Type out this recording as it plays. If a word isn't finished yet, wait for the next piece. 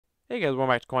Hey guys, welcome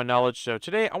back to Coin Knowledge. So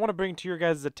today I want to bring to your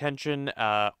guys' attention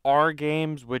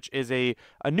RGames, which is a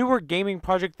newer gaming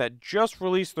project that just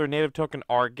released their native token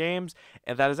RGames,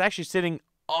 and that is actually sitting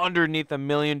underneath $1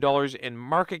 million in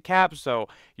market cap. So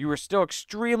you are still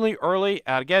extremely early.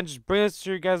 Again, just bring this to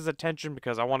your guys' attention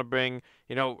because I want to bring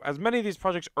as many of these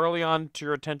projects early on to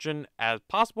your attention as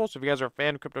possible. So if you guys are a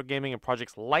fan of crypto gaming and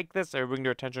projects like this, I bring to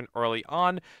your attention early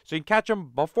on so you can catch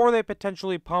them before they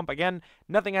potentially pump. Again,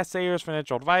 nothing I say here is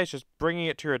financial advice, just bringing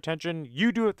it to your attention.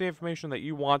 You do with the information that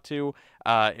you want to.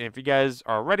 And if you guys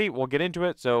are ready, we'll get into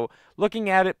it. So looking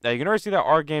at it, you can already see that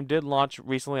our game did launch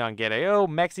recently on Gate.io,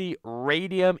 Mexi,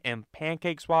 Radium, and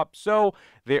PancakeSwap. So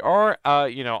they are,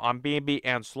 on BNB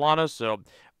and Solana. So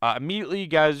immediately, you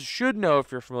guys should know,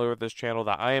 if you're familiar with this channel,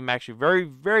 that I am actually very,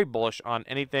 very bullish on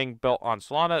anything built on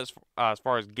Solana. As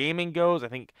far as gaming goes, I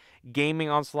think gaming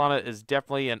on Solana is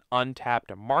definitely an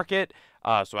untapped market.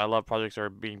 So I love projects that are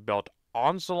being built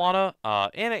on Solana.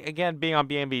 And again, being on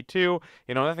BNB too,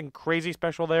 nothing crazy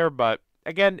special there, but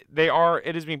again,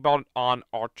 it is being built on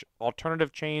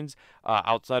alternative chains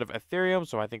outside of Ethereum,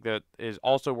 so I think that is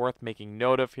also worth making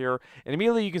note of here. And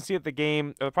immediately you can see that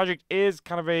the project is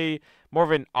kind of more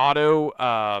of an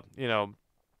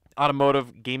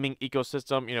automotive gaming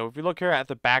ecosystem. If you look here at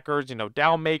the backers,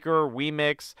 DAO Maker,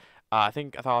 Wemix, I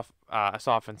saw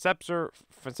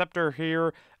Finceptor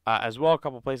here as well, a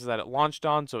couple places that it launched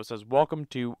on. So it says, welcome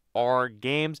to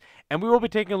RGames. And we will be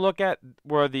taking a look at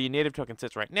where the native token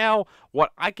sits right now,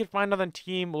 what I could find on the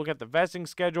team, look at the vesting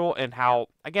schedule, and how,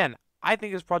 again, I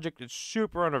think this project is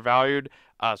super undervalued.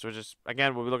 So just,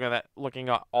 again, we'll be looking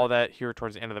at all that here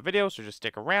towards the end of the video, so just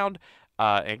stick around.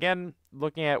 Again,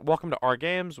 looking at Welcome to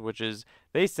RGames, which is,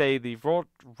 they say, the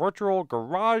virtual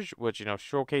garage, which,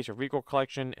 showcase your vehicle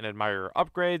collection and admire your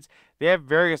upgrades. They have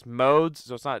various modes,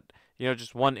 so it's not,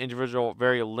 just one individual,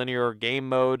 very linear game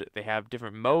mode. They have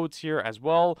different modes here as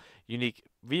well. Unique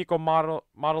vehicle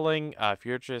modeling,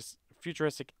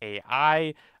 futuristic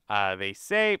AI. They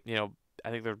say, I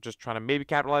think they're just trying to maybe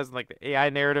capitalize on like the AI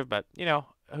narrative, but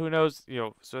who knows?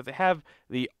 So they have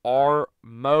the R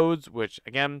modes, which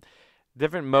again,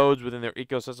 different modes within their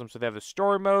ecosystem. So they have the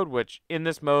story mode, which in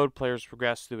this mode, players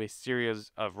progress through a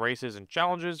series of races and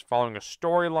challenges, following a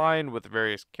storyline with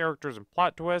various characters and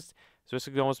plot twists. So this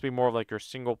could almost be more of like your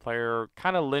single player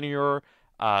kind of linear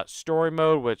story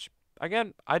mode, which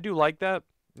again, I do like that.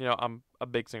 I'm a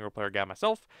big single player guy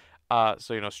myself.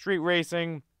 So street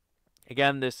racing.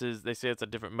 Again, they say it's a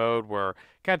different mode where it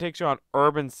kind of takes you on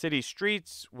urban city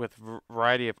streets with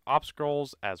variety of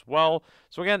obstacles as well.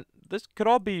 So again, this could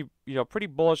all be, pretty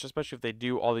bullish, especially if they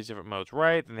do all these different modes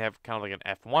right. Then they have kind of like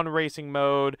an F1 racing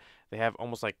mode. They have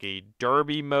almost like a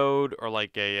derby mode, or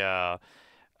like a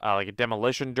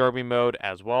demolition derby mode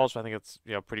as well. So I think it's,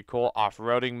 pretty cool.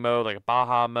 Off-roading mode, like a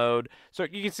Baja mode. So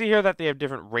you can see here that they have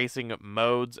different racing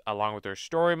modes along with their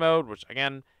story mode, which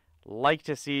again, like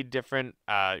to see different,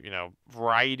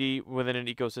 variety within an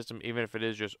ecosystem, even if it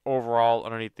is just overall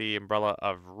underneath the umbrella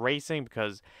of racing.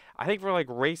 Because I think for like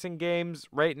racing games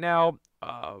right now,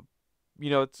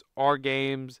 it's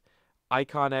RGames,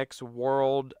 Icon X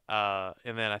World, and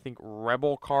then I think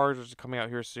Rebel Cars, which is coming out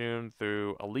here soon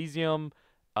through Elysium,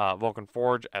 Vulcan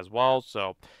Forge as well.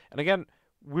 So, and again,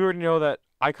 we already know that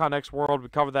Icon X World, we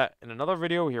covered that in another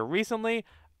video here recently.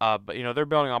 But they're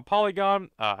building on Polygon.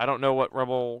 I don't know what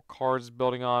Rebel Cars is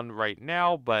building on right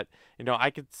now, but I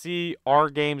could see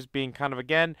RGames being kind of,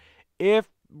 again, if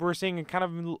we're seeing kind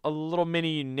of a little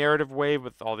mini narrative wave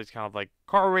with all these kind of like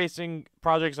car racing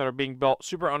projects that are being built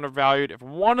super undervalued. If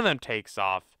one of them takes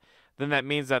off, then that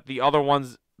means that the other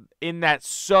ones in that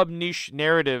sub niche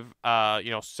narrative,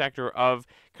 sector of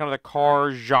kind of the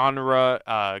car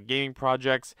genre gaming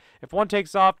projects, if one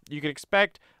takes off, you can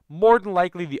expect more than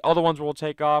likely the other ones will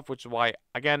take off, which is why,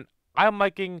 again, I'm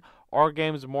liking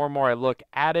RGames more and more I look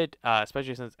at it,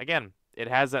 especially since, again, it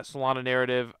has that Solana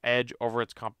narrative edge over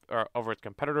its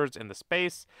competitors in the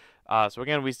space. So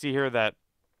again, we see here that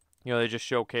they just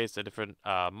showcase the different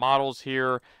models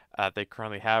here they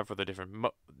currently have for the different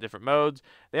modes.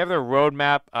 They have their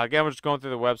roadmap. Again, we're just going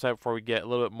through the website before we get a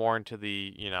little bit more into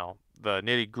the the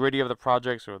nitty gritty of the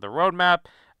project. So the roadmap,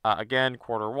 again,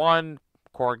 Q1.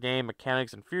 Core game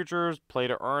mechanics and futures, play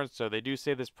to earn. So they do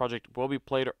say this project will be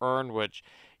play to earn, which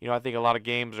I think a lot of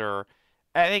games are.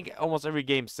 I think almost every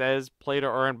game says play to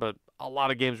earn, but a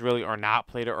lot of games really are not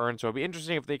play to earn. So it'd be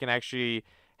interesting if they can actually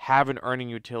have an earning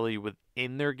utility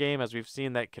within their game, as we've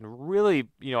seen, that can really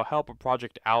help a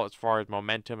project out as far as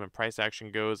momentum and price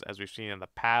action goes, as we've seen in the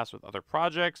past with other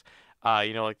projects.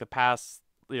 Like the past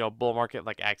bull market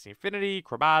like Axie Infinity,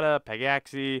 Krabata,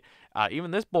 Pegaxi,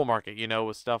 even this bull market,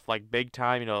 with stuff like Big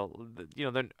Time,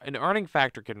 an earning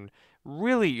factor can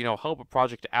really, help a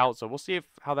project out. So we'll see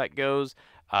how that goes.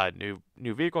 New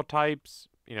vehicle types,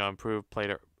 improve play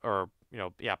to or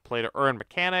play to earn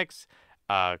mechanics,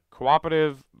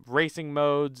 cooperative racing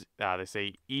modes. They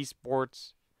say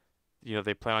esports.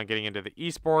 They plan on getting into the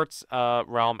esports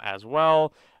realm as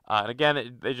well. And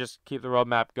again, they just keep the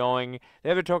roadmap going. They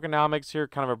have their tokenomics here,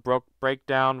 kind of a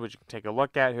breakdown, which you can take a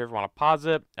look at here if you want to pause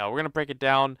it. We're going to break it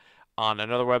down on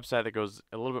another website that goes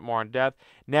a little bit more in depth.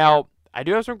 Now, I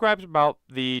do have some gripes about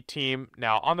the team.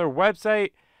 Now, on their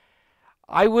website,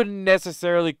 I wouldn't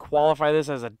necessarily qualify this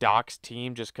as a docs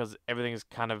team just because everything is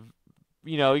kind of,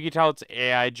 you can tell it's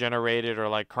AI generated or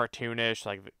like cartoonish.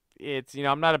 Like it's,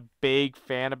 I'm not a big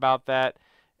fan about that.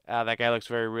 That guy looks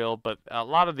very real, but a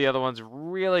lot of the other ones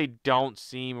really don't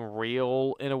seem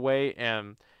real in a way.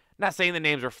 And not saying the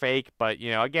names are fake, but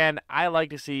again, I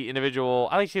like to see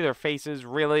their faces.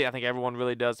 Really, I think everyone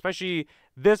really does, especially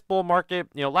this bull market.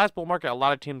 Last bull market, a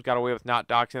lot of teams got away with not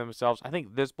doxing themselves. I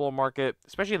think this bull market,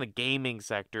 especially in the gaming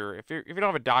sector, if you don't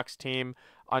have a dox team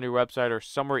on your website or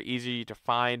somewhere easy to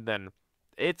find, then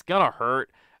it's gonna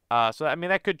hurt. So I mean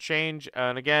that could change.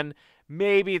 And again,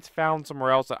 maybe it's found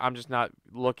somewhere else that I'm just not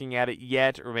looking at it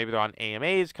yet, or maybe they're on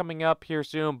AMAs coming up here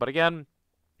soon. But again,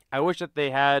 I wish that they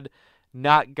had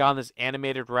not gone this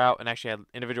animated route and actually had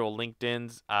individual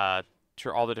LinkedIn's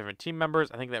to all the different team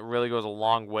members. I think that really goes a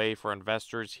long way for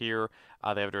investors here.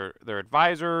 They have their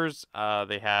advisors.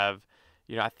 They have,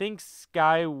 I think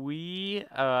Sky Wee.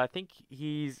 I think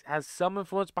has some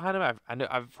influence behind him.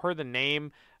 I've heard the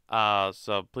name.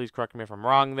 So please correct me if I'm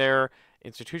wrong there.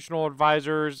 Institutional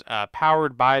advisors, they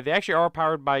actually are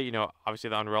powered by, obviously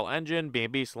the Unreal Engine,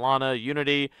 BNB, Solana,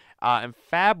 Unity, and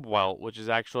Fabwell, which is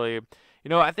actually,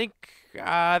 I think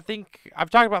I've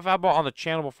talked about Fabwell on the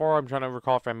channel before. I'm trying to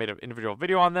recall if I made an individual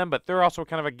video on them, but they're also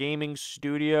kind of a gaming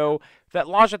studio that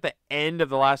launched at the end of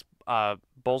the last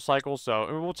bull cycle.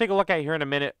 So we'll take a look at here in a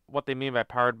minute what they mean by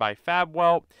powered by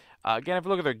Fabwell. Again, if you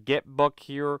look at their Git book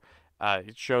here,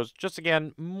 it shows just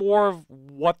again more of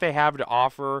what they have to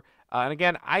offer. And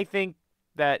again, I think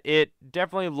that it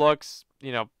definitely looks,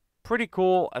 pretty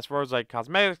cool as far as like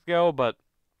cosmetics go, but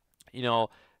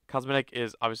cosmetic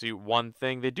is obviously one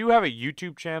thing. They do have a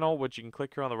YouTube channel, which you can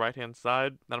click here on the right-hand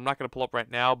side, that I'm not going to pull up right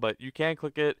now, but you can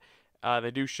click it. They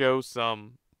do show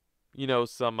some,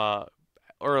 some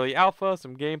early alpha,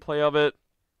 some gameplay of it.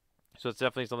 So it's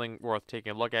definitely something worth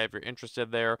taking a look at if you're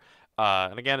interested there.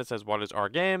 And again, it says, what is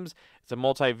RGames? It's a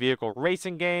multi-vehicle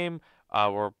racing game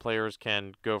where players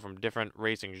can go from different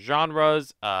racing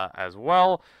genres as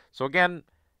well. So again,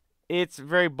 it's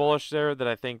very bullish there that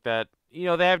I think that, they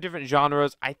have different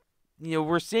genres.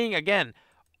 We're seeing, again,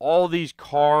 all these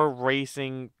car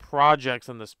racing projects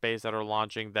in the space that are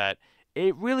launching that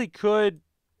it really could,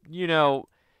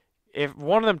 if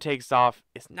one of them takes off,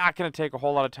 it's not going to take a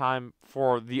whole lot of time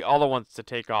for the other ones to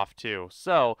take off too.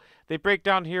 So they break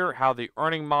down here how the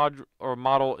earning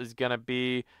model is going to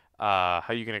be, how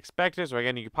you can expect it. So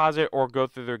again, you can pause it or go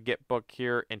through their Git book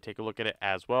here and take a look at it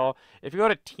as well. If you go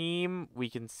to team, we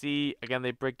can see, again,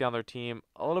 they break down their team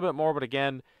a little bit more, but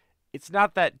again, it's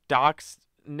not that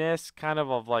doxedness kind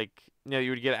of like,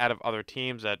 you would get out of other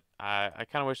teams that I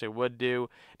kind of wish they would do.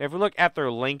 Now, if we look at their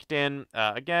LinkedIn,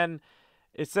 again,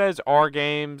 it says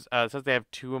RGames. It says they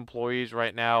have 2 employees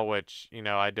right now, which,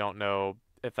 I don't know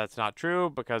if that's not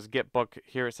true because Gitbook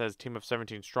here it says team of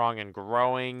 17 strong and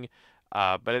growing.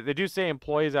 But they do say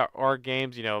employees at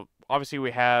RGames. Obviously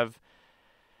we have,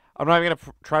 I'm not even going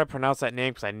to try to pronounce that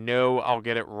name because I know I'll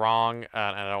get it wrong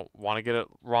and I don't want to get it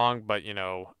wrong. But,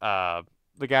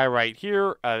 the guy right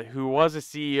here who was a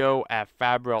CEO at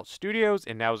Fabwell Studios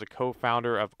and now is a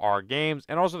co-founder of RGames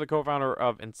and also the co-founder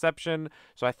of Inception.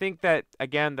 So I think that,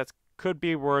 again, that's could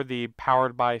be where the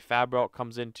powered by Fabwell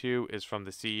comes into is from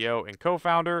the CEO and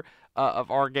co-founder of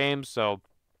RGames. So,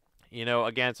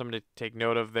 again, something to take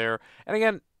note of there. And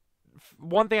again,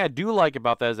 one thing I do like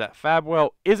about that is that Fabwell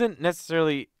isn't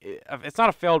necessarily, it's not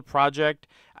a failed project.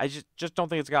 I just don't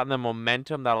think it's gotten the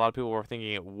momentum that a lot of people were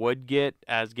thinking it would get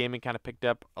as gaming kind of picked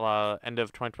up end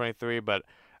of 2023. But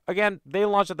again, they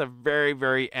launched at the very,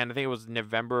 very end. I think it was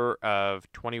November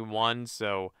of 21.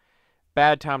 So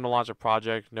bad time to launch a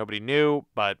project. Nobody knew.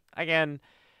 But again,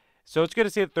 so it's good to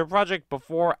see that their project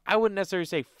before, I wouldn't necessarily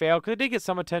say failed because it did get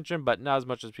some attention, but not as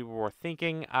much as people were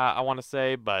thinking, I want to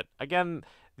say. But again,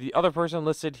 the other person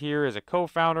listed here is a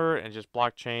co-founder and just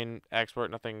blockchain expert,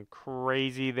 nothing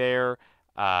crazy there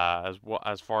as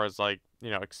far as like,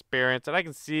 experience. And I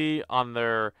can see on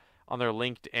their on their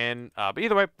LinkedIn. But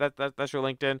either way, that's your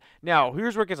LinkedIn. Now,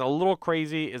 here's where it gets a little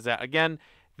crazy is that, again,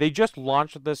 they just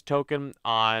launched this token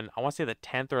on, I want to say the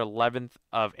 10th or 11th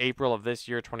of April of this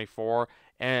year, 24.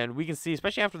 And we can see,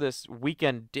 especially after this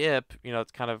weekend dip,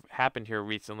 it's kind of happened here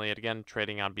recently. And again,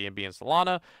 trading on BNB and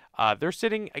Solana, they're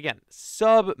sitting, again,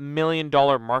 sub-$1 million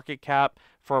market cap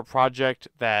for a project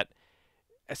that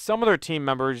some of their team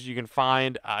members you can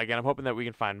find. Again, I'm hoping that we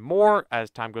can find more as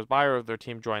time goes by or if their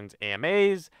team joins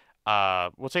AMAs.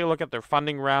 We'll take a look at their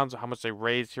funding rounds, how much they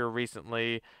raised here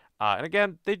recently. And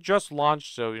again, they just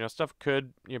launched, so stuff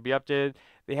could be updated.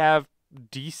 They have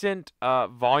decent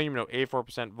volume,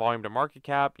 84% volume to market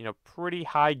cap, pretty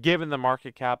high given the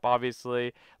market cap,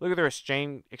 obviously. Look at their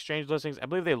exchange listings. I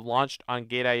believe they launched on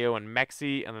Gate.io and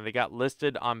Mexi, and then they got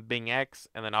listed on BingX,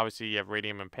 and then obviously you have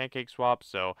Radium and PancakeSwap.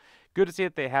 So good to see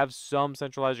that they have some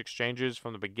centralized exchanges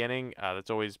from the beginning. That's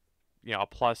always a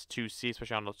plus to see,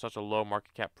 especially on such a low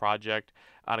market cap project.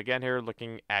 And again, here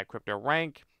looking at Crypto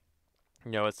Rank,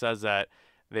 it says that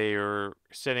they are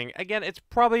sitting, again, it's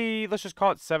probably, let's just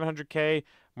call it 700K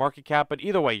market cap, but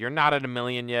either way, you're not at $1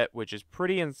 million yet, which is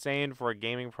pretty insane for a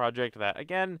gaming project that,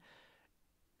 again,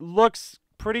 looks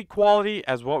pretty quality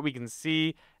as what we can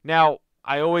see. Now,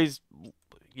 I always,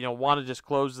 want to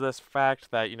disclose this fact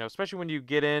that, especially when you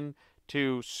get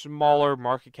into smaller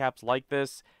market caps like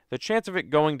this, the chance of it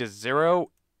going to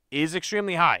zero is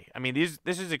extremely high. I mean,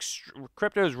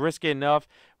 crypto is risky enough.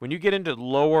 When you get into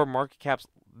lower market caps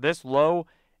this low,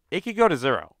 it could go to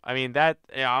zero. I mean,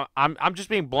 I'm just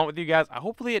being blunt with you guys.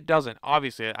 Hopefully it doesn't.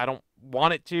 Obviously, I don't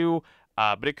want it to,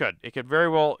 but it could. It could very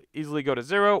well easily go to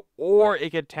zero, or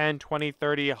it could 10, 20,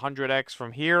 30, 100x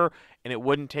from here, and it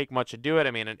wouldn't take much to do it.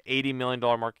 I mean, an $80 million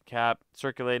market cap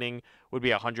circulating would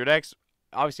be 100x.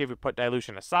 Obviously, if we put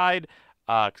dilution aside,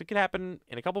 because it could happen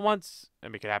in a couple months,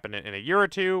 and it could happen in a year or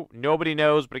two. Nobody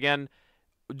knows, but again,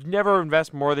 never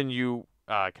invest more than you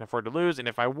can afford to lose. And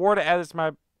if I were to add this to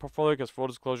my portfolio, because full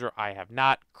disclosure, I have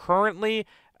not currently,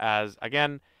 as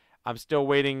again, I'm still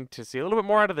waiting to see a little bit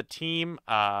more out of the team.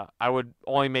 I would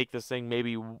only make this thing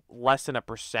maybe less than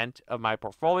 1% of my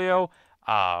portfolio.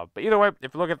 But either way,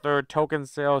 if you look at their token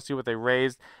sales, see what they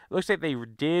raised. It looks like they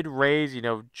did raise,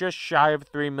 just shy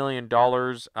of $3 million.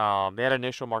 They had an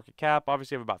initial market cap,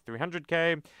 obviously, of about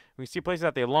 300K. We see places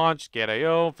that they launched: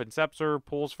 Gate.io, Finsepser,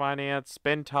 Pools Finance,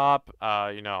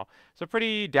 SpinTop. So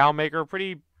pretty downmaker,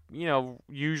 pretty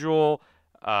usual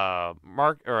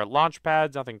launch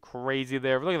pads. Nothing crazy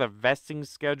there. If you look at the vesting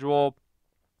schedule,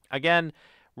 again,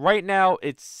 right now,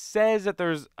 it says that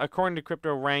there's, according to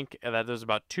Crypto Rank, that there's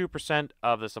about 2%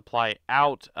 of the supply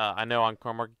out. I know on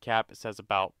CoinMarketCap it says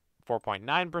about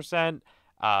 4.9%.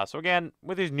 So again,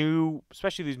 with these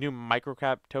especially these new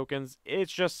microcap tokens,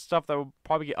 it's just stuff that will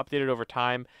probably get updated over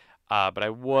time. But I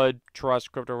would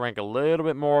trust Crypto Rank a little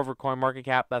bit more over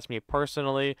CoinMarketCap. That's me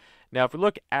personally. Now, if we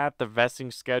look at the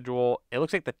vesting schedule, it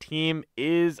looks like the team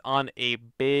is on a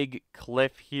big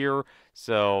cliff here.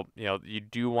 So, you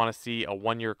do want to see a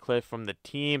 1-year cliff from the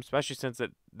team, especially since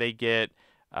they get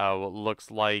what looks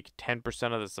like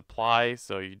 10% of the supply.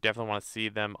 So you definitely want to see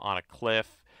them on a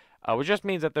cliff, which just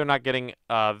means that they're not getting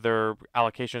their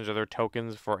allocations or their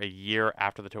tokens for a year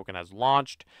after the token has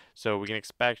launched. So we can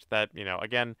expect that,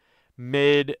 again,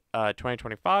 mid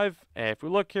 2025. If we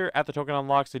look here at the token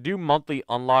unlocks, they do monthly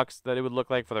unlocks that it would look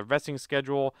like for their vesting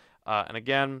schedule. And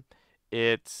again,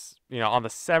 it's on the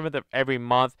 7th of every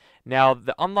month. Now,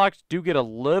 the unlocks do get a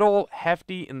little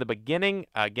hefty in the beginning.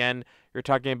 Again, you're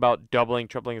talking about doubling,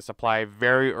 tripling the supply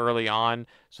very early on.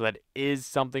 So that is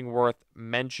something worth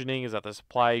mentioning, is that the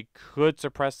supply could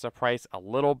suppress the price a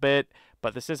little bit.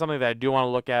 But this is something that I do want to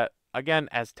look at, again,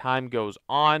 as time goes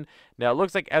on. Now, it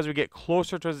looks like as we get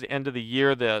closer towards the end of the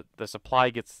year, the supply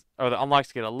gets, or the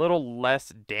unlocks get a little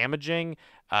less damaging.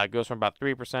 It goes from about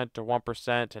 3% to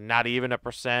 1% to not even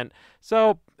 1%.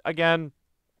 So, again,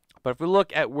 but if we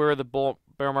look at where the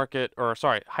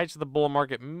heights of the bull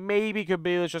market maybe could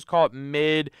be, let's just call it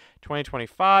mid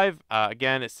 2025.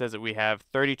 Again, it says that we have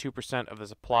 32% of the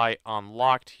supply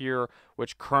unlocked here,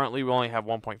 which currently we only have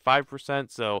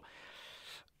 1.5%. So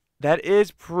that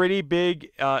is pretty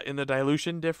big in the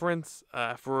dilution difference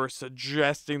for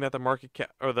suggesting that the market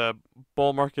cap or the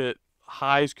bull market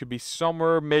highs could be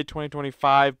somewhere mid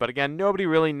 2025. But again, nobody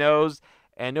really knows,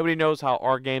 and nobody knows how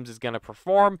RGames is going to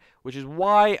perform, which is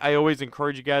why I always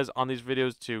encourage you guys on these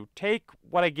videos to take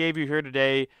what I gave you here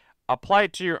today, apply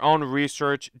it to your own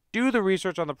research, do the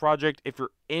research on the project if you're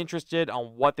interested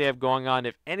on what they have going on,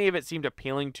 if any of it seemed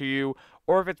appealing to you,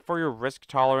 or if it's for your risk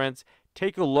tolerance.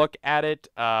 Take a look at it.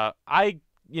 I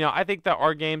think that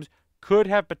RGames could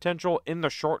have potential in the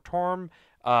short term.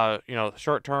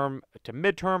 short term to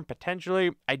midterm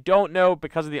potentially. I don't know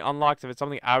because of the unlocks if it's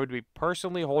something I would be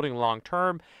personally holding long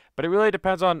term, but it really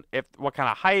depends on if what kind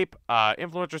of hype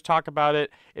influencers talk about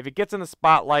it. If it gets in the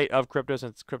spotlight of crypto,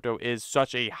 since crypto is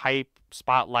such a hype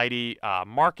spotlighty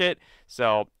market.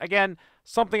 So again,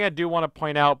 something I do want to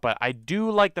point out, but I do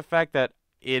like the fact that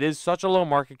it is such a low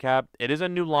market cap. It is a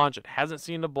new launch. It hasn't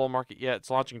seen the bull market yet. It's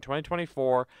launching in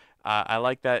 2024. I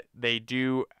like that they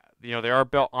do, they are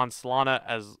built on Solana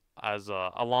as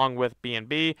along with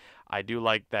BNB. I do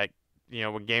like that,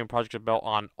 when gaming projects are built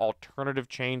on alternative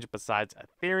chains besides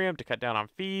Ethereum to cut down on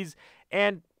fees.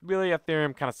 And really,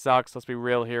 Ethereum kind of sucks. Let's be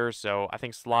real here. So I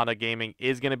think Solana gaming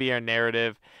is going to be our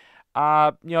narrative.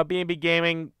 BNB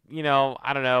Gaming,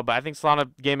 I don't know, but I think Solana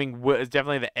Gaming is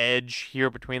definitely the edge here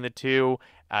between the two.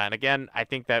 And again, I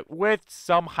think that with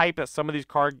some hype that some of these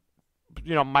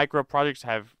micro projects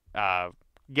have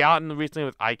gotten recently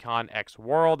with Icon X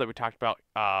World that we talked about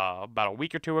a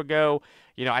week or two ago,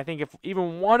 I think if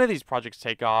even one of these projects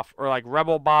take off, or like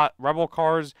Rebel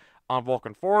Cars on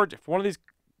Vulcan Forge, if one of these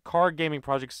card gaming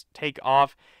projects take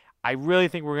off, I really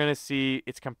think we're going to see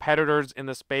its competitors in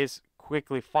the space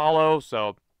quickly follow.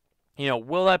 So,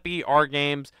 will that be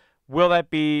RGames? Will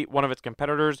that be one of its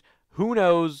competitors? Who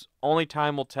knows? Only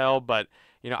time will tell. But,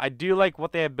 I do like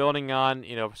what they have building on.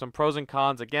 Some pros and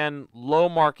cons. Again, low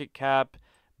market cap,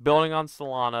 building on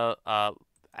Solana.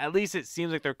 At least it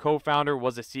seems like their co-founder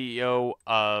was a CEO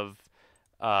of,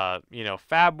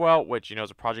 Fabwell, which,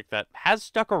 is a project that has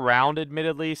stuck around,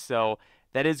 admittedly. So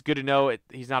that is good to know.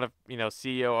 He's not a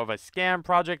CEO of a scam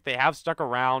project. They have stuck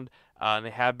around, and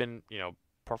they have been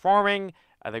performing.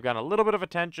 They've gotten a little bit of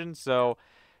attention. So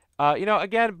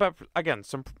again,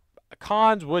 some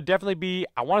cons would definitely be,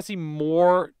 I want to see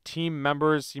more team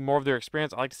members, see more of their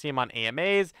experience. I like to see them on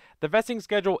AMAs. The vesting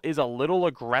schedule is a little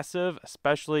aggressive,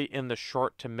 especially in the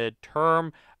short to mid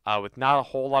term, with not a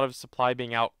whole lot of supply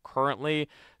being out currently.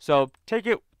 So take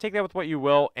that with what you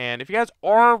will. And if you guys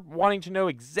are wanting to know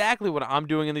exactly what I'm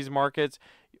doing in these markets,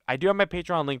 I do have my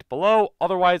Patreon linked below.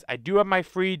 Otherwise, I do have my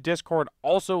free Discord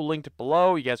also linked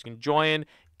below. You guys can join,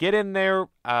 get in there.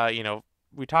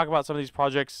 We talk about some of these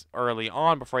projects early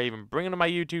on before I even bring them to my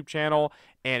YouTube channel.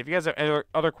 And if you guys have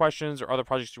other questions or other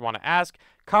projects you want to ask,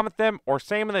 comment them or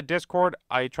say them in the Discord.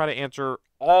 I try to answer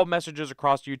all messages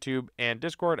across YouTube and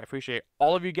Discord. I appreciate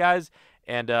all of you guys.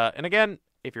 And again,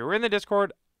 if you're in the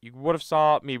Discord, you would have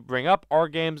saw me bring up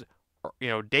RGames,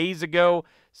 days ago.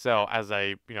 So as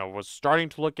I, was starting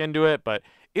to look into it. But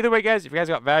either way, guys, if you guys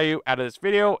got value out of this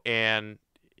video and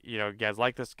you guys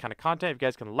like this kind of content, if you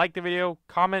guys can like the video,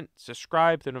 comment,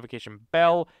 subscribe, hit the notification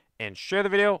bell, and share the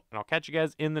video, and I'll catch you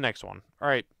guys in the next one. All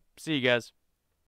right, see you guys.